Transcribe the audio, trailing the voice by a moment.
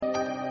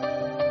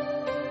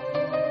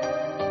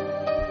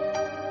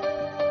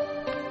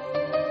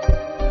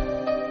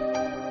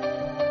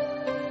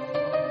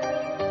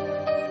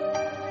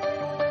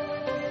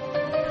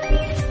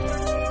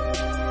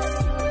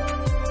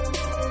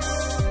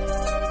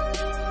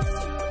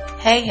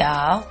Hey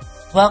y'all,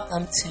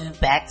 welcome to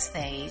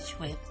Backstage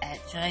with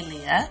Joy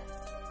Leah.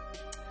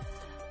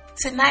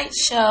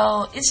 Tonight's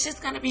show is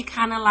just going to be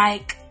kind of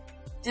like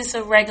just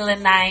a regular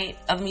night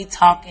of me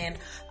talking.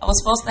 I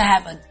was supposed to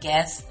have a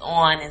guest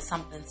on and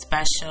something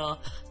special,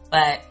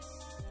 but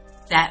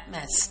that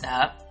messed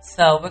up.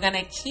 So we're going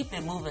to keep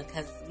it moving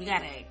because we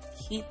got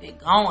to keep it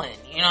going.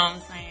 You know what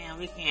I'm saying?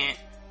 We can't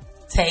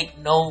take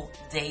no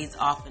days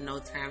off and no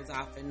times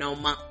off and no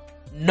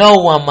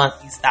 1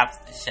 month stops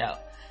the show.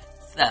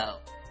 So,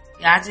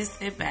 y'all just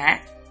sit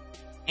back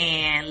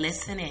and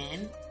listen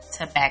in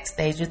to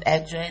Backstage with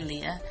Joy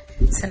Leah.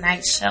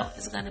 Tonight's show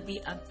is going to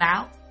be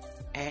about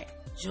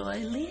Joy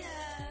Leah.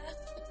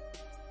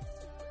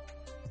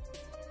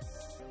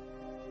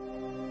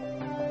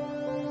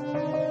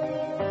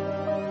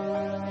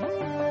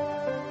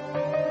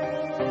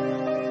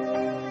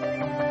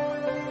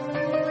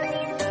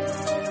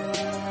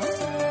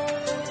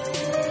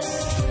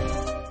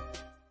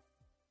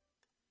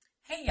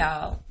 Hey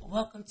y'all,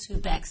 welcome to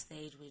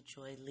Backstage with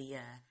Joy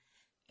Leah,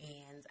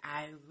 and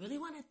I really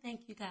want to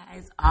thank you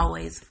guys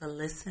always for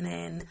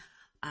listening.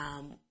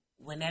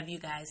 Whenever you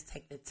guys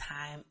take the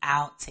time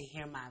out to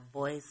hear my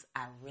voice,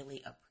 I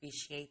really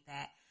appreciate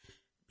that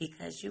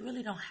because you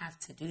really don't have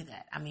to do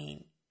that. I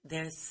mean,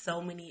 there's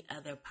so many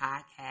other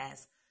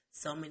podcasts,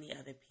 so many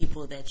other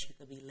people that you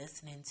could be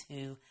listening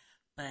to,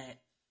 but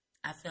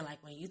I feel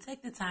like when you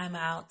take the time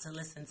out to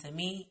listen to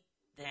me,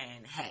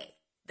 then hey,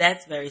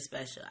 that's very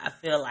special. I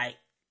feel like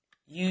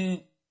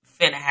you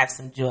finna have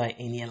some joy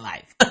in your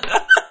life.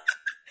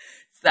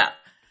 So,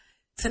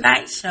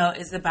 tonight's show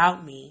is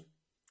about me.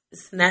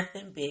 It's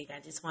nothing big. I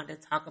just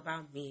wanted to talk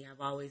about me.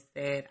 I've always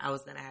said I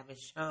was going to have a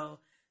show,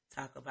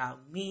 talk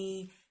about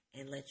me,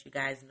 and let you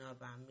guys know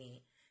about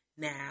me.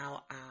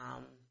 Now,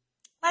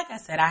 like I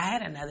said, I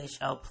had another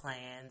show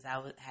planned.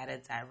 Had a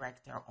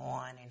director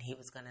on, and he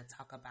was going to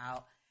talk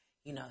about,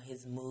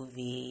 his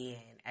movie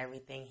and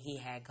everything he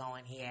had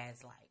going. He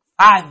has like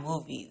 5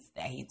 movies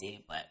that he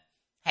did, but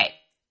hey,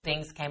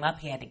 things came up.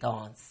 He had to go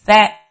on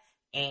set,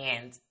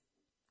 and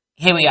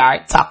here we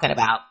are talking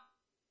about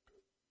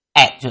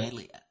Joy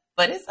Leah.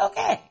 But it's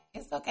okay.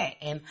 It's okay.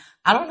 And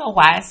I don't know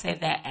why I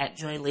said that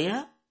Joy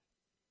Leah.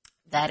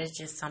 That is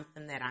just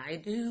something that I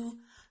do.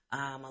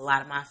 A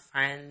lot of my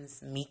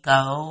friends,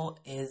 Miko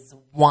is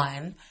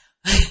one,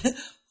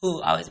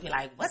 who always be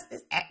like, what's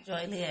this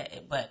Joy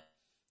Leah? But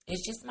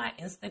it's just my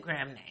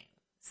Instagram name.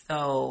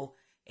 So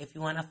if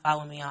you want to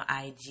follow me on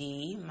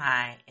IG,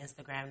 my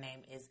Instagram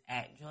name is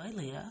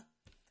 @JoyLeah,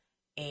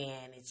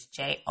 and it's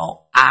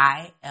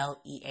JoiLeah,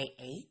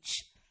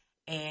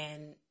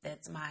 and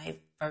that's my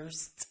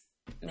first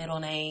middle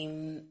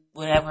name,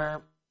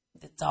 whatever.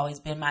 That's always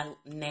been my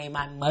name.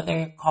 My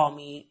mother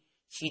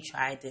she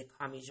tried to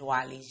call me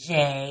Joie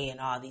J and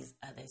all these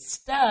other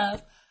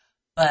stuff,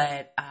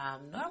 but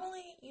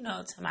normally,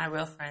 to my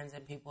real friends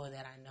and people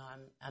that I know,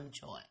 I'm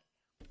Joy.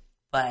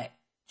 But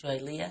Joy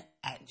Leah,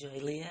 @Joy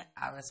Leah,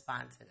 I'll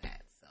respond to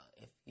that. So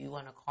if you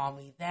want to call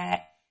me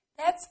that,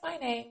 that's my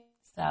name.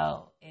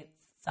 So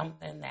it's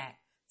something that's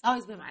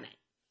always been my name.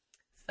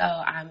 So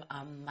I'm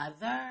a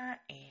mother,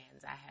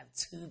 and I have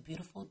 2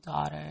 beautiful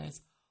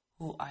daughters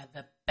who are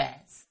the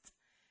best.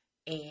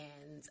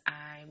 And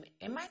I'm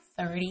in my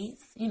 30s,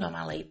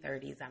 my late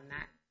 30s. I'm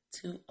not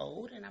too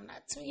old and I'm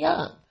not too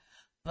young.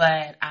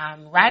 But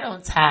I'm right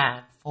on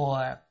time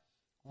for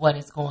what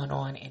is going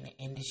on in the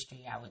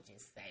industry, I would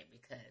just say,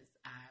 because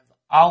I've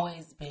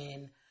always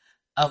been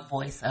a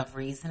voice of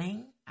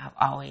reasoning. I've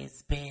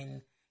always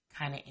been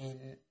kind of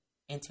in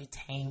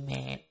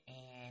entertainment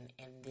and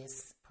in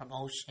this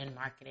promotion,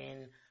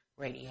 marketing,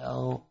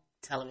 radio,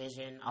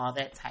 television, all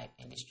that type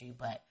industry.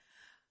 But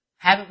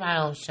having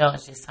my own show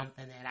is just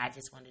something that I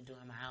just want to do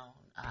on my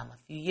own. A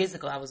few years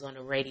ago, I was on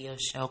a radio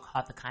show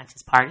called The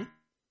Conscious Party.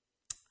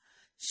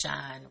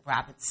 Sean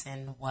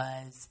Robinson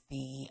was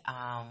the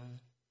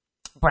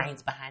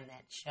brains behind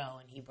that show,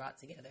 and he brought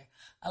together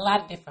a lot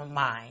of different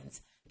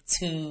minds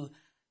to,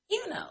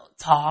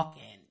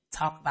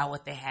 talk about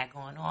what they had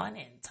going on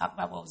and talk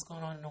about what was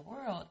going on in the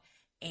world.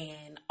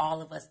 And all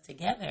of us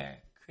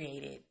together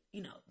created,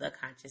 the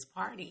Conscious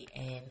Party.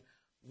 And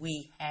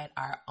we had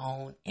our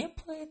own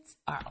inputs,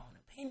 our own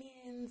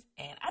opinions.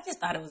 And I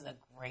just thought it was a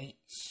great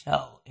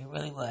show. It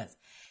really was.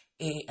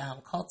 It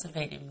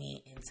cultivated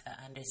me into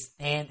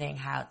understanding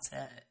how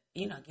to,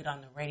 get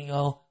on the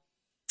radio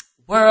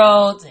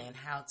world and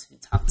how to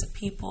talk to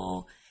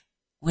people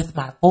with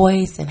my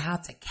voice and how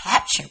to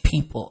capture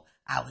people,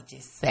 I would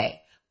just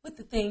say, with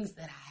the things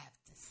that I have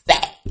to say.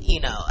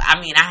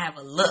 I have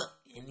a look,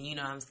 and you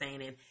know what I'm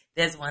saying? And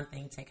there's one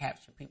thing to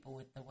capture people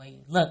with the way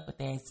you look, but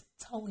there's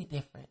totally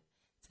different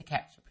to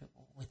capture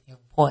people with your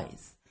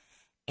voice.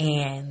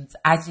 And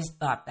I just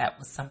thought that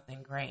was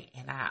something great.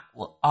 And I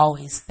will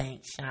always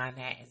thank Sean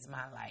as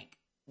my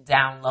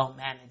down low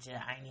manager.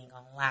 I ain't even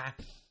gonna lie.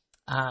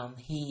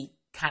 He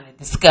kind of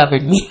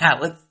discovered me, I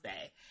would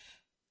say.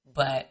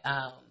 But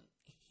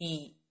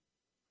he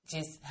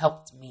just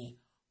helped me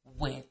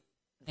with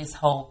this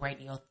whole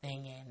radio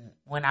thing. And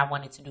when I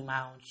wanted to do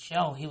my own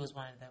show, he was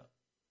one of the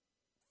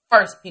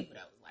first people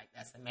that was like,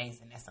 that's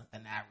amazing. That's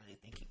something that I really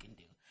think you can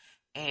do.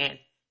 And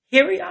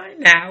here we are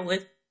now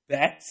with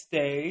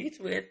Backstage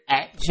with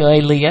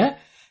 @JoyLeah.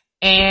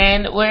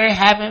 And we're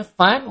having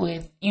fun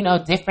with,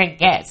 different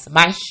guests.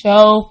 My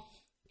show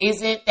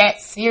isn't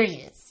that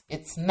serious.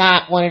 It's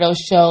not one of those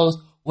shows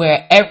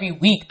where every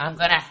week I'm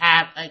going to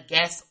have a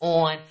guest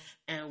on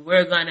and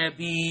we're going to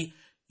be,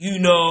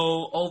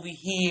 over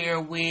here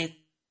with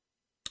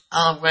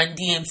Run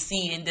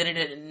DMC and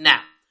da-da-da-da. No.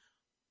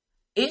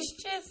 It's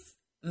just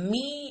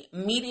me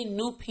meeting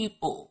new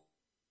people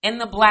in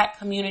the Black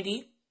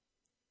community,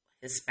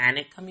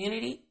 Hispanic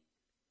community,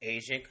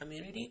 Asian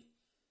community,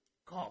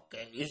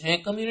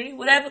 Caucasian community,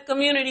 whatever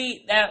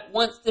community that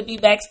wants to be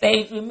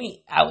backstage with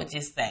me. I would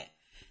just say,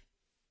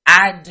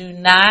 I do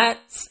not,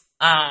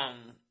 I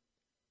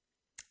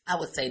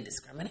would say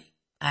discriminate.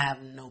 I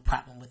have no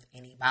problem with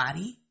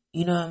anybody.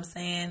 You know what I'm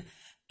saying?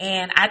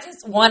 And I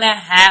just want to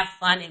have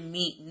fun and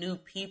meet new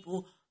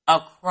people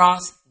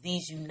across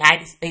these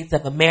United States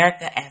of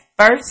America at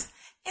first.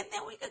 And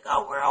then we could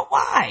go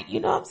worldwide. You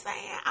know what I'm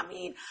saying? I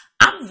mean,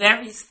 I'm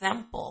very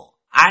simple.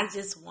 I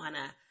just want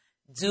to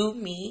do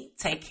me,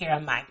 take care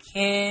of my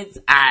kids.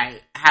 I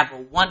have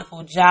a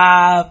wonderful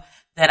job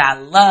that I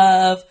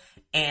love,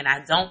 and I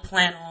don't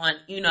plan on,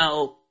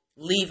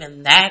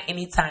 leaving that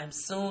anytime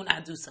soon. I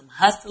do some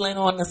hustling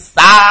on the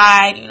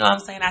side. You know what I'm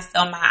saying? I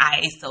sell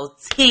my ISO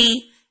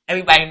tea.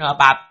 Everybody know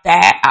about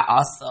that. I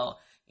also,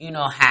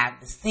 have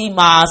the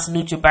CMOS,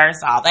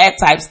 NutriBurst, all that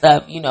type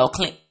stuff.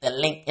 Click the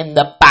link in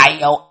the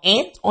bio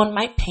and on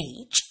my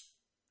page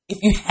if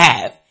you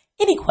have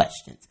any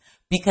questions,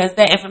 because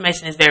that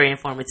information is very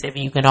informative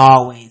and you can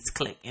always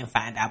click and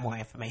find out more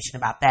information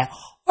about that.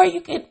 Or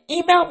you can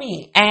email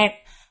me at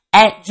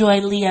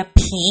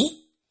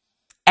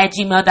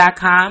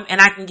joyleahp@gmail.com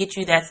and I can get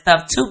you that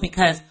stuff too,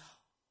 because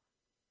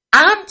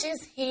I'm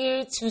just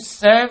here to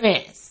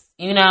service.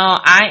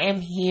 I am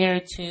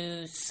here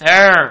to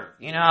serve.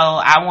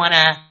 I want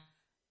to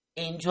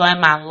enjoy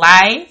my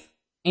life.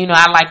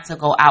 I like to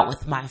go out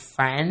with my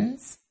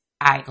friends.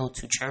 I go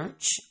to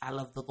church. I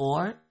love the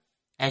Lord.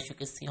 As you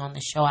can see on the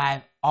show,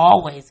 I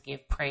always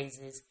give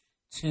praises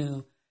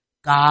to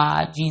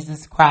God,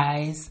 Jesus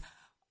Christ,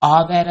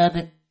 all that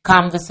other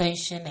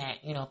conversation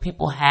that,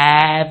 people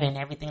have and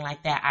everything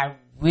like that. I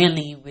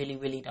really, really,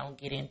 really don't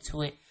get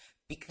into it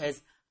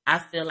because I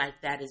feel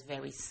like that is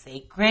very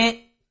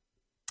sacred.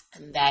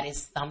 And that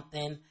is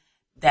something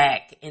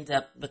that can end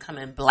up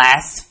becoming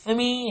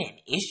blasphemy and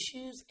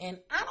issues. And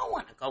I don't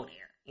want to go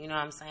there. You know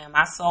what I'm saying?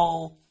 My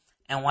soul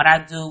and what I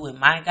do with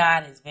my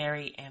God is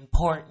very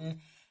important.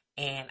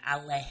 And I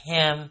let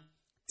him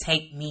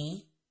take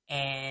me.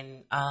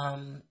 And,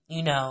 my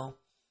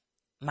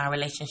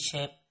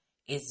relationship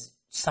is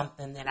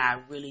something that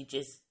I really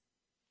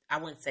I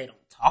wouldn't say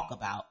don't talk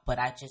about, but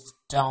I just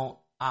don't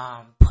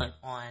put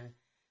on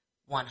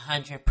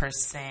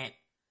 100%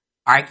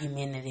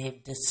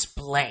 argumentative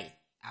display,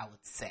 I would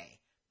say,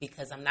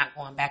 because I'm not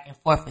going back and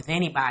forth with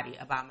anybody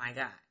about my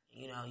God.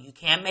 You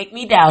can't make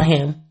me doubt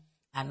him.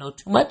 I know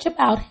too much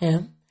about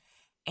him,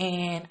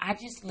 and I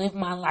just live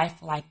my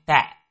life like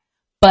that.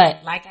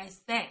 But like I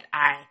said,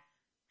 I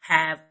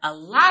have a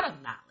lot of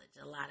knowledge,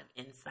 a lot of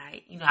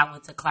insight. I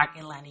went to Clark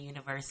Atlanta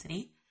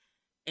University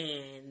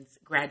and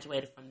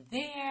graduated from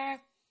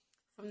there.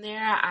 From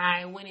there,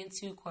 I went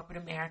into corporate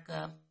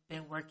America,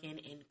 been working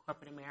in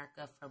corporate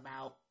America for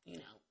about,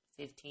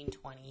 15,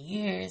 20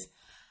 years.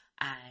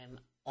 I'm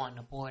on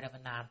the board of a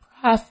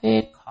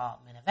nonprofit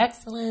called Men of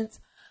Excellence.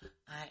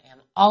 I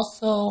am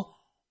also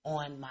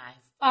on my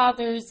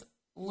father's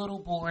little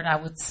board, I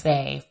would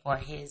say, for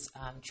his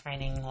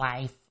Training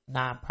Life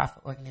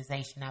nonprofit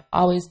organization. I've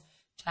always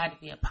tried to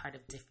be a part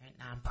of different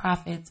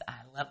nonprofits.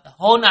 I love the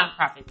whole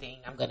nonprofit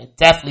thing. I'm going to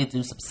definitely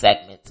do some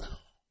segments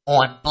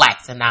on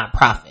Blacks and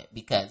nonprofit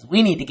because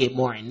we need to get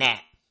more in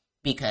that,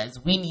 because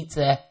we need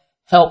to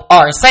help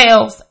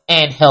ourselves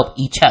and help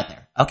each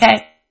other.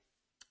 Okay.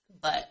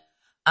 But,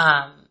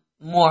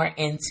 more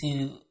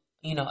into,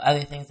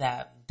 other things that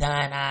I've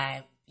done.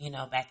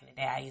 Back in the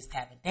day, I used to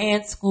have a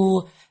dance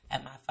school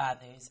at my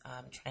father's,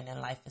 Training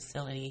Life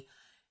facility.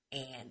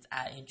 And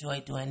I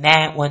enjoy doing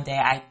that. One day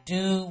I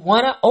do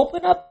want to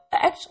open up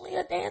actually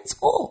a dance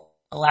school.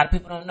 A lot of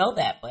people don't know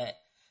that, but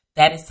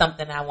that is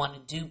something I want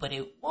to do. But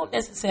it won't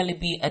necessarily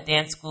be a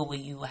dance school where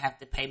you will have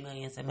to pay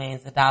millions and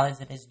millions of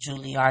dollars and it's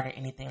Juilliard or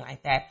anything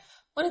like that.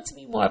 I want it to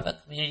be more of a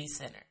community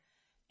center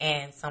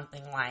and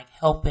something like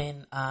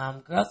helping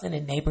girls in the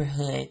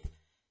neighborhood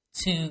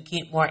to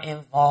get more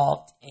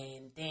involved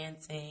in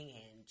dancing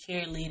and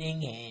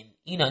cheerleading and,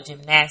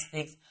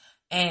 gymnastics.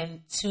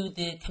 And to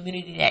the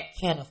community that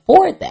can't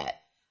afford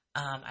that,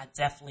 I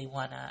definitely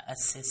want to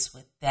assist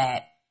with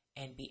that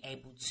and be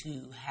able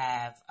to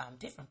have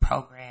different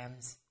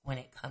programs when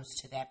it comes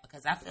to that,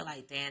 because I feel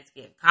like dance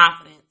gives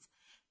confidence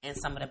and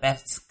some of the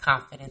best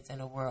confidence in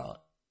the world,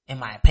 in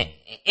my opinion.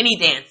 Any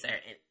dancer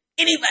and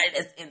anybody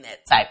that's in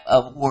that type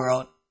of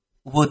world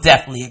will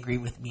definitely agree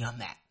with me on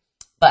that.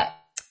 But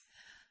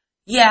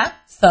yeah,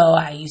 so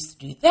I used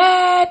to do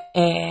that,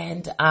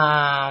 and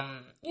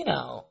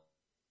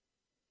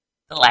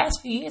the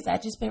last few years,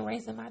 I've just been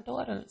raising my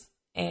daughters.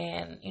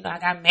 And, I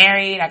got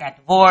married, I got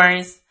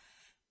divorced,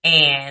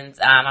 and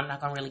I'm not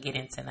going to really get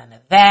into none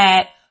of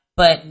that.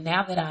 But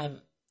now that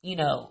I'm,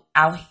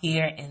 out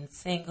here and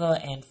single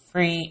and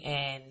free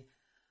and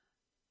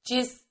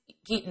just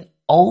getting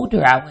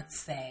older, I would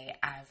say,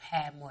 I've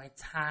had more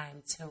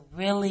time to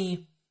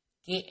really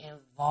get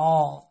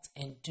involved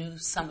and do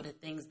some of the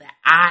things that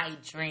I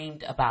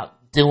dreamed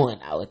about doing,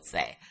 I would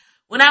say.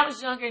 When I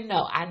was younger,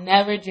 no, I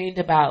never dreamed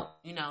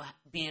about,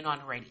 being on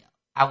the radio.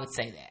 I would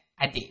say that.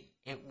 I did.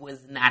 It was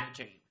not a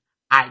dream.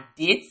 I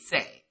did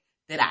say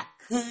that I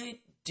could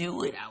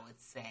do it, I would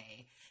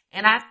say.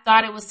 And I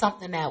thought it was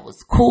something that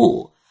was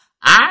cool.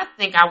 I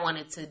think I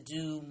wanted to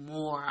do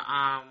more,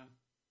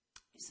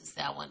 used to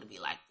say I wanted to be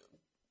like the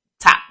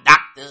top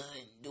doctor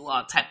and do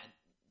all type of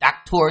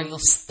doctoral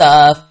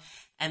stuff.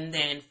 And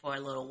then for a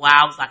little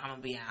while, I was like, I'm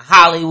going to be in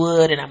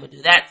Hollywood and I'm going to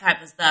do that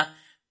type of stuff.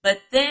 But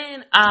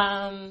then,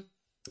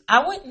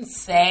 I wouldn't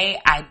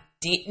say I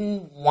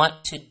didn't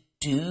want to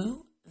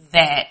do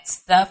that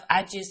stuff.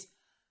 I just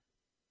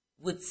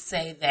would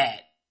say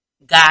that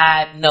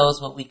God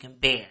knows what we can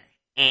bear.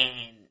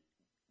 And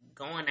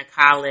going to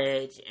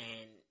college,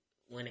 and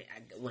when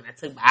I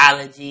took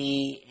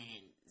biology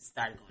and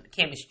started going to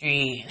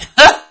chemistry,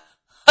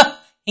 and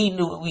he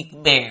knew what we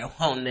could bear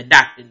on the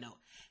doctor note.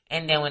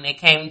 And then when it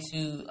came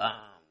to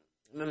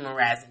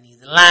memorizing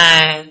these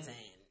lines and,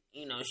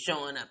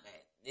 showing up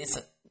at this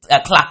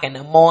o'clock in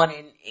the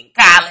morning in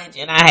college,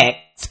 and I had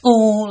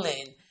school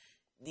and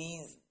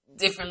these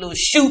different little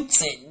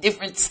shoots and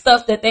different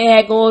stuff that they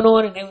had going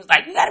on, and they was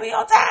like, you got to be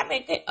on time.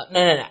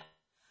 No.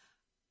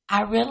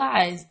 I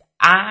realized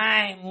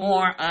I'm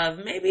more of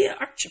maybe an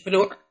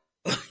entrepreneur,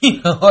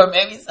 or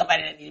maybe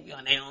somebody that need to be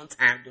on their own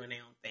time doing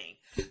their own thing.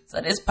 So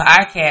this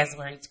podcast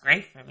works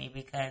great for me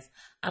because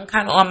I'm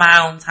kind of on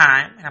my own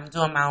time and I'm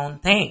doing my own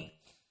thing.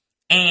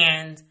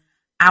 And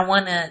I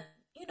want to,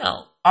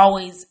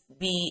 always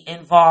be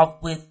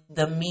involved with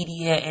the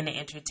media and the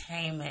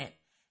entertainment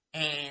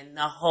and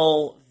the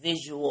whole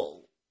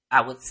visual,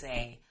 I would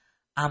say,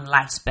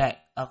 aspect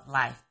of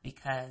life,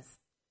 because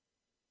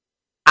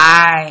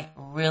I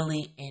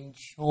really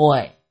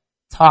enjoy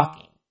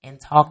talking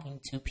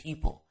to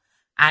people.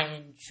 I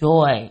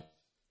enjoy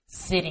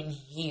sitting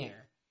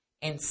here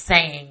and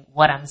saying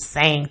what I'm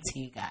saying to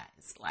you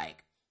guys.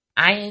 Like,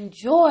 I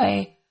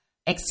enjoy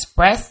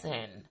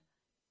expressing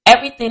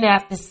everything I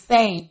have to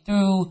say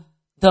through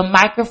the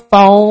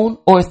microphone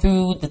or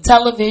through the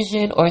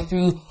television or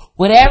through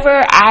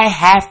whatever I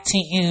have to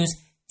use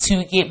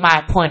to get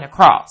my point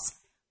across.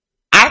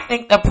 I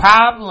think the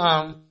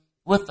problem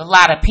with a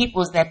lot of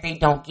people is that they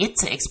don't get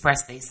to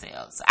express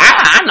themselves.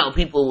 I know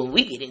people, when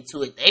we get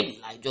into it, they be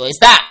like, Joy,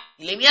 stop.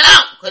 You leave me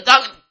alone. Quit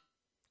talking.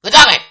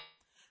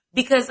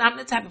 Because I'm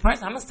the type of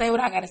person, I'm going to say what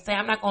I got to say.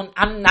 I'm not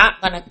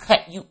going to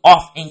cut you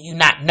off and you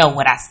not know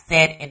what I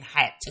said and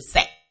had to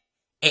say.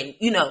 And,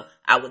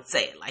 I would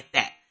say it like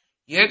that.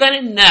 You're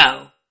going to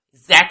know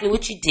exactly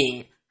what you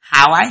did,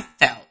 how I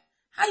felt,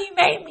 how you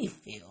made me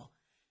feel,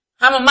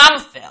 how my mama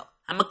felt,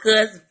 how my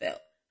cousin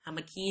felt, how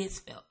my kids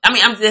felt.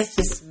 That's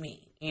just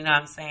me. You know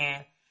what I'm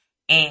saying?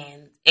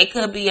 And it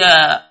could be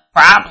a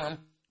problem,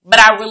 but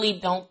I really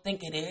don't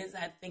think it is.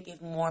 I think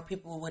if more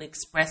people would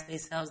express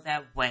themselves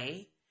that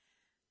way,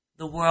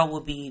 the world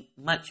would be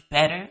much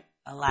better.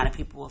 A lot of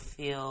people will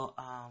feel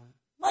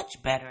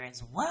much better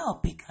as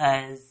well,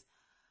 because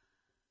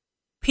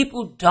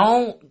people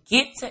don't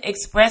get to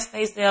express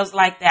themselves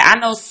like that. I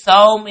know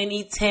so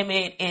many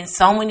timid and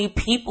so many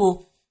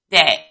people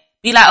that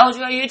be like, oh,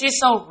 Joy, you're just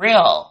so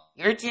real.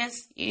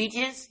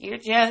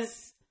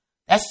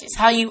 That's just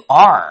how you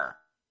are.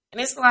 And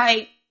it's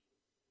like,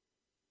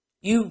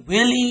 you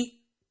really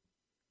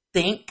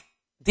think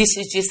this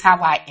is just how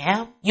I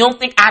am? You don't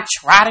think I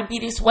try to be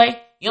this way?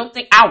 You don't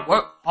think I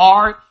work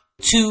hard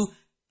to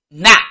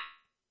not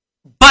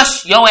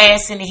bust your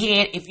ass in the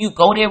head if you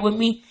go there with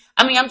me?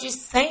 I'm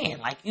just saying,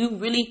 like, you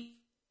really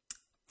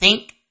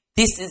think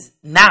this is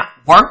not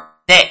work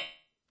that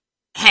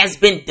has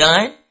been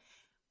done?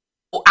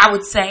 I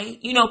would say,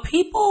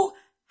 people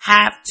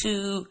have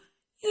to,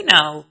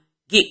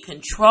 get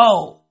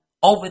control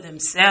over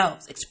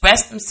themselves,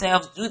 express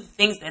themselves, do the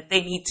things that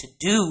they need to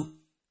do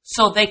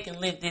so they can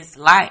live this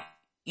life.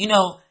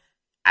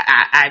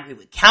 I agree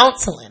with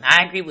counseling.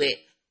 I agree with,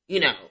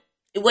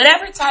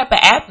 whatever type of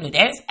avenue.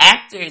 There's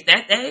actors,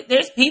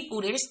 there's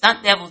people, there's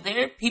stunt devils,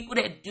 there are people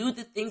that do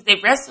the things,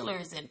 they're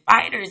wrestlers and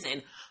fighters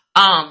and,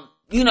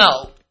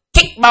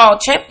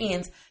 kickball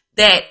champions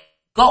that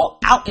go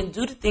out and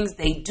do the things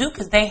they do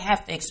because they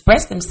have to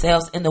express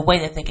themselves in the way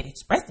that they can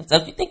express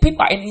themselves. You think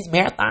people are in these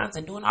marathons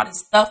and doing all this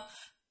stuff,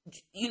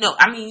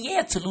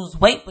 to lose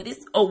weight, but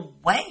it's a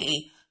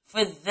way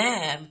for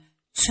them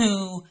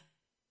to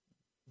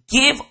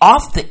give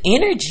off the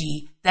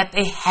energy that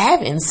they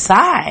have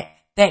inside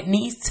that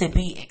needs to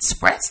be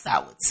expressed, I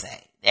would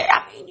say.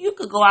 You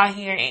could go out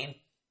here and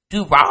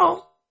do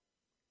wrong.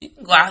 You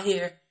can go out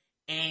here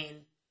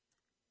and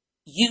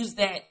use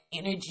that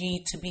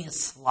energy to be a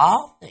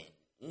sloth and,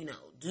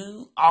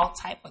 do all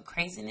type of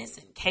craziness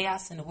and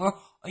chaos in the world,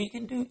 or you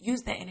can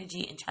use that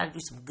energy and try to do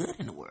some good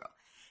in the world.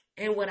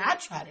 And what I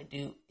try to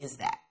do is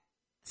that.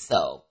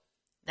 So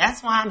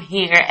that's why I'm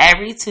here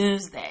every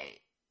Tuesday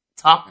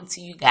talking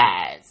to you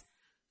guys,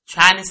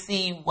 trying to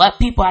see what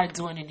people are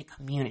doing in the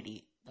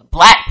community. The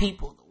black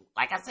people,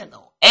 like I said, the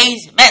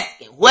Asian,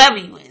 Mexican, whoever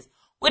you is.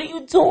 What are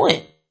you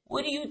doing?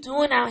 What are you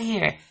doing out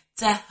here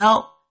to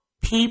help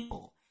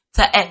people,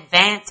 to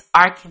advance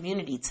our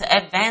community, to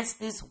advance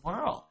this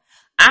world?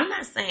 I'm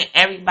not saying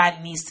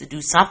everybody needs to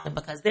do something,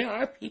 because there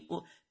are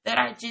people that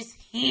are just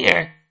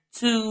here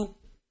to,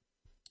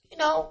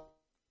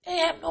 they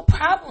have no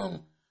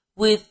problem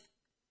with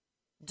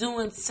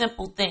doing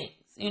simple things.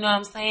 You know what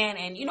I'm saying?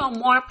 And,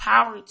 more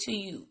power to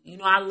you.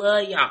 I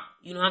love y'all.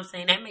 You know what I'm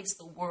saying? That makes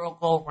the world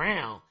go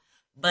round.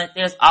 But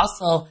there's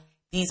also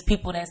these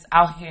people that's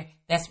out here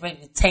that's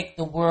ready to take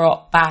the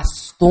world by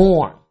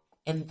storm.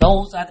 And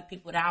those are the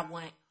people that I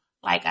want,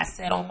 like I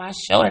said on my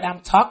show, that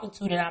I'm talking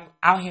to, that I'm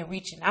out here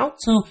reaching out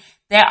to,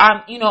 that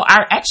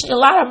are actually a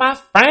lot of my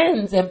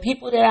friends and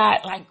people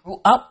that I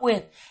grew up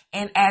with.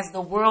 And as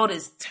the world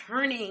is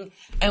turning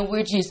and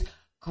we're just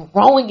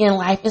growing in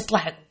life, it's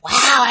like, wow,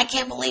 I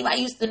can't believe I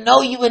used to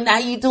know you and now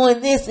you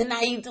doing this and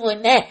now you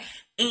doing that.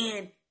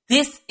 And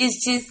this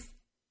is just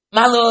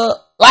my little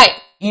life.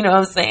 You know what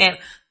I'm saying?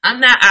 I'm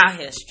not out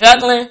here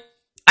struggling.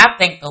 I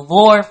thank the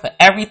Lord for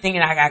everything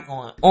that I got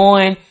going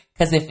on.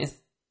 Because if it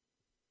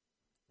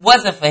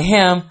wasn't for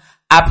him,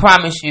 I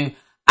promise you,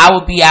 I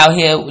would be out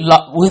here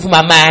with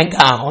my mind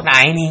gone.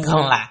 I ain't even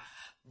gonna lie.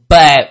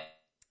 But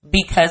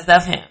because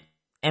of him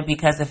and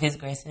because of his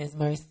grace and his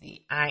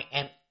mercy, I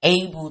am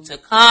able to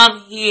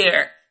come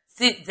here,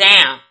 sit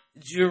down,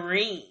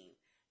 dream,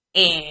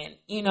 and,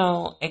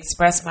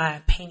 express my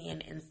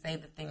opinion and say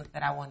the things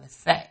that I want to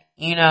say,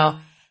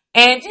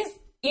 and just,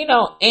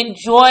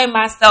 enjoy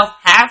myself,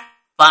 have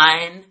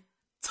fun,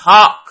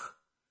 talk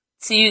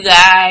to you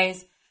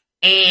guys,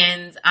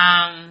 and,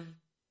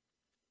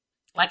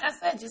 like I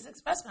said, just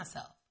express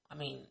myself. I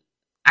mean,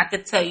 I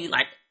could tell you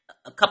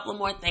a couple of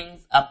more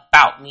things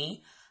about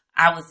me.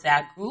 I would say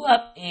I grew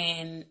up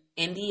in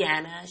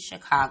Indiana,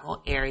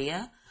 Chicago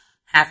area.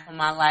 Half of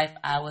my life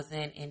I was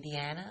in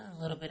Indiana.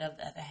 A little bit of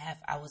the other half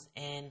I was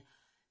in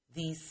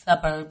the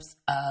suburbs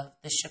of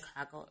the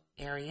Chicago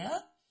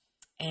area.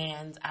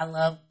 And I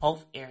love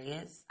both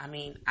areas. I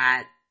mean,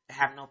 I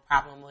have no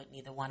problem with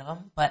neither one of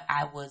them. But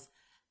I was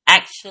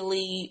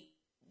actually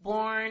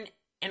born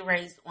and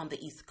raised on the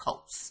East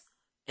Coast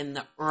in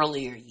the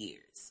earlier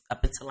years,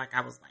 up until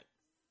I was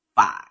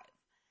 5.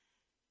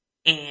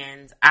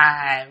 And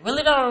I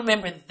really don't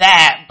remember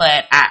that,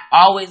 but I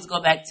always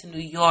go back to New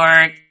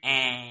York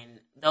and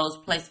those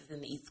places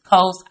in the East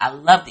Coast. I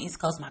love the East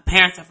Coast. My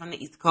parents are from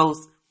the East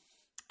Coast.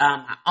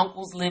 My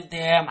uncles live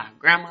there. My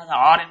grandmother,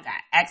 all them got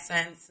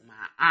accents.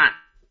 My aunt,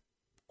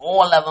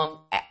 all of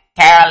them,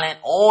 Carolyn,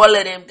 all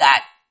of them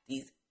got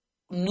these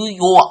New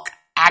York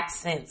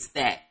accents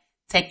that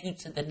take you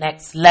to the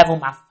next level.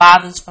 My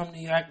father's from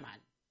New York. My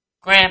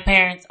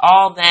grandparents,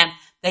 all them,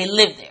 they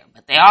live there,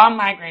 but they all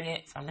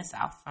migrated from the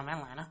South, from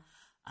Atlanta.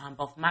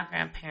 Both of my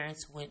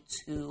grandparents went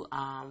to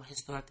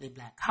historically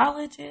black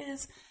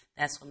colleges.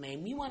 That's what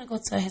made me want to go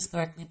to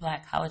historically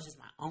black colleges.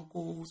 My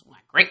uncles, my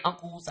great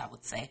uncles, I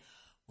would say,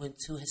 went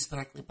to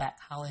historically black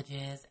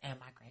colleges, and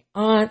my great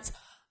aunts.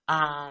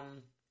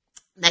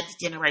 Next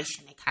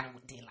generation, they kind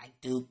of did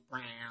Duke,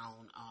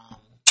 Brown,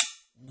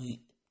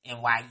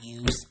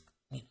 NYU's,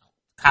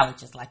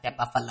 colleges like that,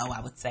 Buffalo,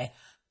 I would say.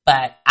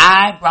 But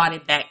I brought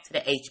it back to the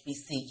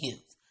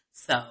HBCUs.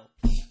 So,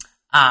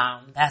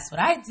 that's what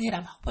I did.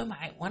 I'm hoping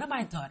one of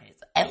my daughters,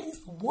 at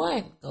least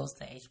one, goes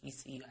to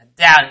HBCU. I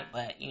doubt it,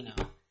 but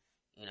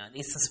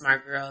these are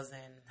smart girls,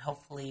 and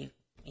hopefully,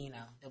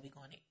 they'll be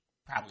going to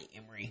probably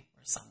Emory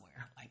or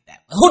somewhere like that.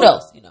 But who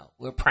knows?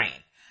 We're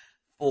praying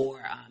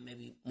for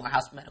maybe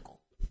Morehouse Medical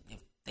if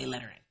they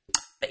let her in.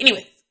 But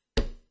anyways,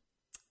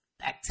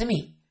 back to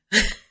me.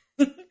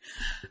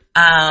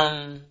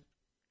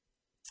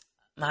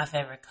 My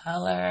favorite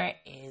color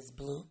is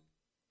blue.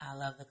 I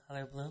love the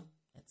color blue.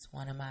 It's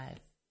one of my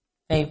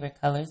favorite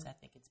colors. I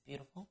think it's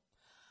beautiful.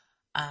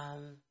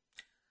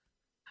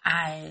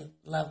 I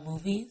love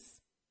movies.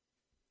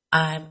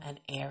 I'm an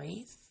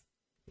Aries.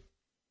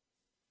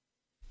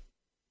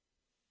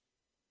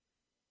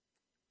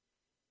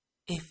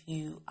 If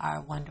you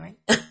are wondering.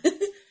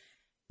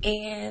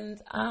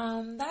 And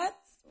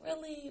that's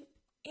really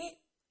it.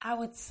 I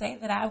would say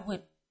that I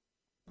would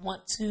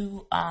want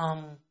to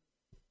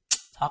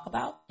talk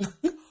about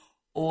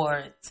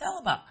or tell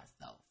about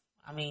myself.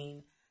 I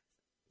mean,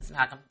 it's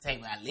not going to tell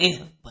you where I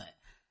live, but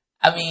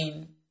I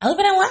live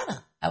in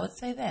Atlanta. I would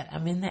say that.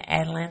 I'm in the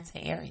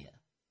Atlanta area,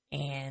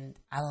 and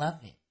I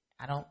love it.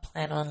 I don't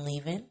plan on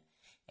leaving.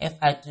 If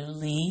I do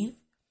leave,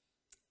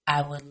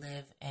 I would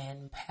live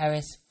in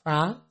Paris,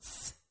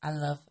 France. I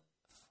love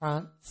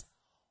France.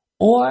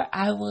 Or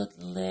I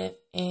would live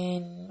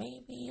in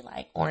maybe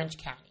Orange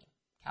County,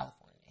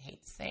 California. I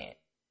hate to say it.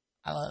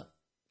 I love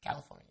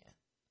California.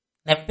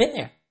 Never been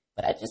there,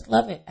 but I just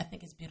love it. I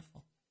think it's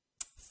beautiful.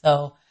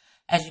 So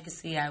as you can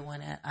see, I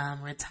want to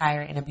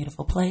retire in a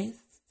beautiful place.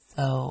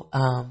 So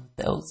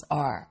those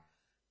are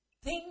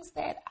things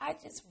that I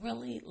just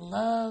really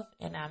love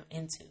and I'm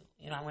into.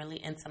 I'm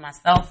really into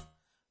myself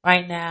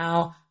right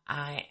now.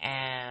 I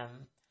am,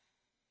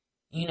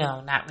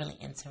 not really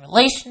into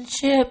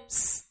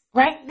relationships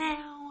right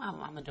now.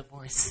 I'm a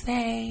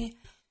divorcee.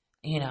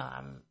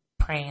 I'm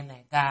praying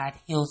that God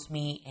heals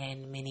me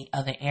in many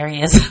other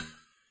areas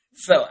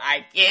so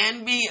I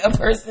can be a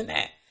person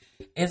that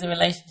is a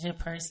relationship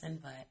person.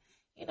 But,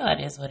 it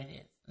is what it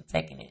is. I'm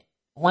taking it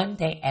one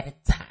day at a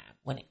time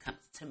when it comes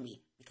to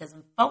me because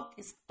I'm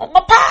focused on my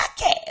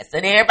podcast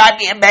and everybody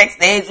being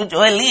backstage with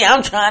Joy Lee.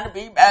 I'm trying to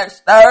be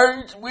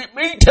backstage with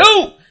me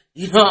too.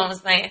 You know what I'm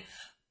saying?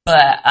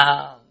 But,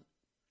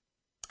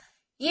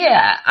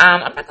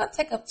 I'm not going to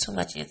take up too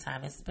much of your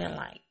time. It's been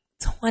like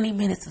 20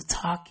 minutes of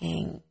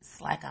talking.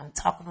 It's like I'm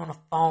talking on the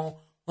phone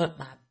with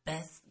my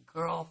best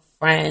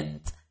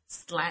girlfriend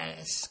 /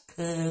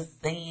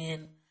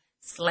 cousin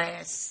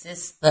 /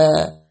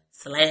 sister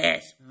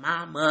 /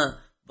 mama.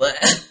 But,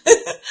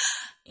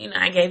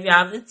 I gave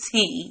y'all the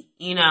tea.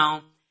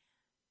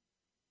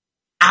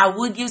 I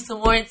would give some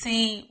more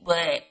tea, but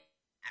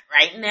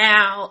right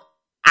now,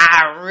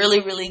 I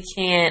really, really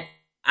can't.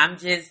 I'm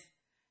just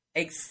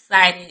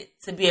excited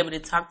to be able to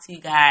talk to you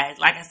guys.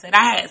 Like I said,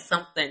 I had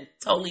something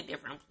totally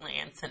different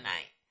planned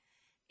tonight.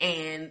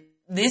 And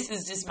this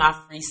is just my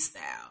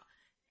freestyle.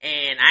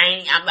 And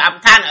I'm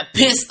kind of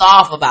pissed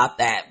off about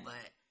that, but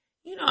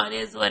it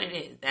is what it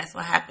is. That's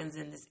what happens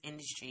in this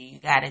industry. You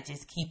got to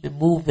just keep it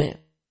moving.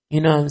 You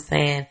know what I'm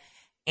saying?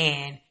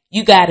 And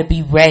you got to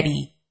be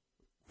ready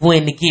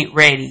when to get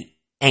ready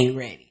ain't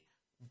ready.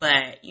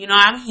 But,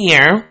 I'm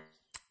here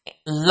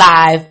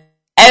live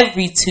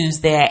every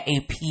Tuesday at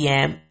 8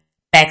 p.m.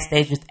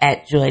 backstage with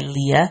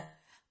 @JoyLeah.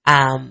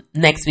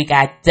 Next week,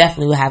 I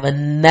definitely will have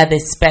another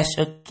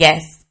special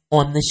guest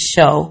on the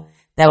show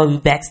that will be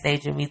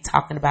backstage with me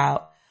talking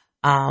about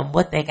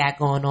what they got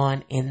going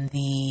on in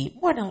the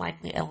more than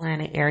likely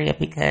Atlanta area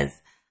because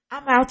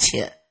I'm out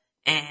here.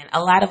 And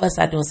a lot of us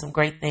are doing some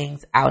great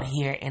things out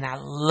here. And I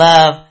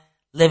love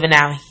living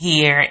out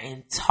here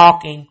and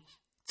talking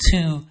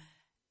to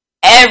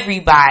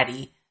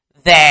everybody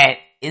that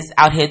is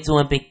out here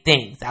doing big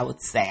things, I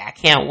would say. I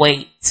can't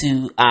wait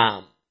to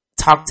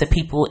talk to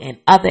people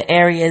in other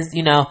areas.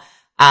 I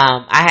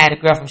had a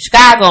girl from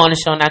Chicago on the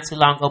show not too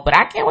long ago, but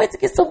I can't wait to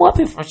get some more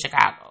people from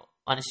Chicago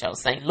on the show.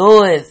 St.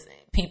 Louis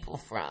and people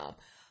from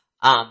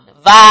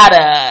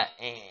Nevada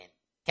and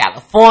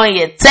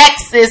California.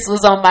 Texas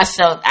was on my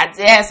show. I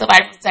did have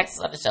somebody from Texas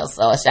on the show,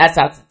 so shout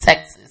out to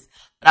Texas.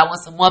 But I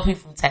want some more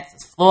people from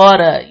Texas,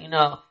 Florida,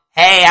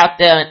 hey, out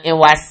there in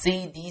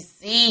NYC,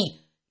 DC,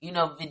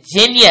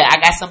 Virginia. I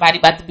got somebody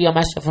about to be on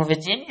my show from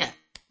Virginia.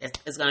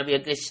 It's going to be a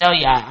good show,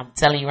 y'all. I'm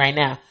telling you right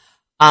now.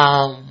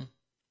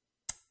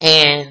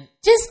 And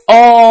just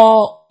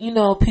all,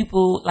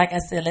 people, like I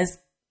said, let's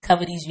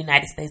cover these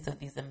United States of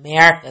these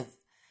Americas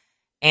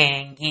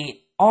and get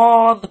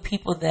all the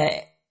people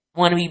that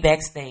want to be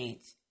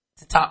backstage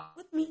to talk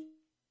with me,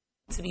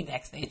 to be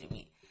backstage with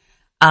me.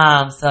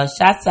 So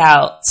shouts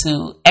out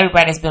to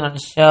everybody that's been on the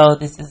show.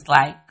 This is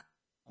like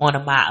one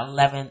of my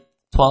 11th,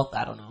 12th,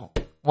 I don't know,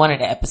 one of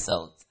the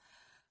episodes.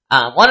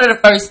 One of the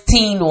first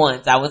teen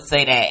ones, I would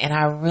say that. And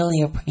I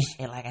really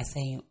appreciate, like I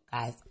say, you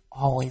guys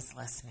always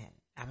listening.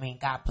 I mean,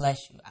 God bless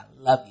you. I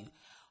love you.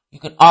 You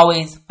can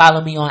always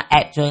follow me on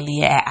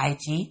 @JoyLeah at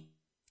IG.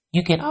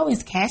 You can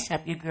always cash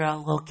up your girl a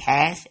little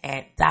cash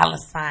at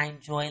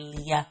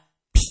 $JoyLeahP.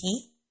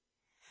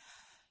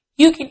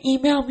 You can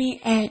email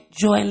me at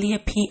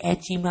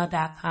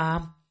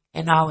joyleahp@gmail.com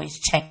and always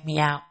check me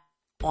out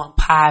on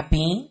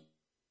Podbean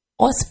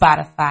or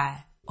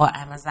Spotify or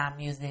Amazon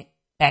Music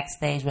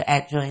backstage with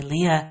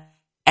 @JoyLeah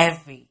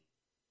every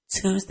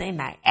Tuesday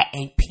night at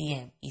 8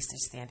 p.m. Eastern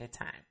Standard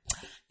Time.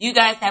 You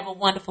guys have a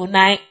wonderful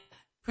night.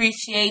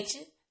 Appreciate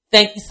you.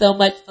 Thank you so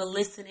much for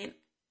listening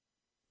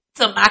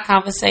to my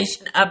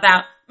conversation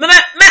about me.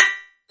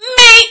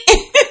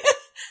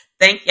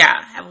 Thank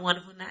y'all. Have a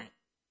wonderful night.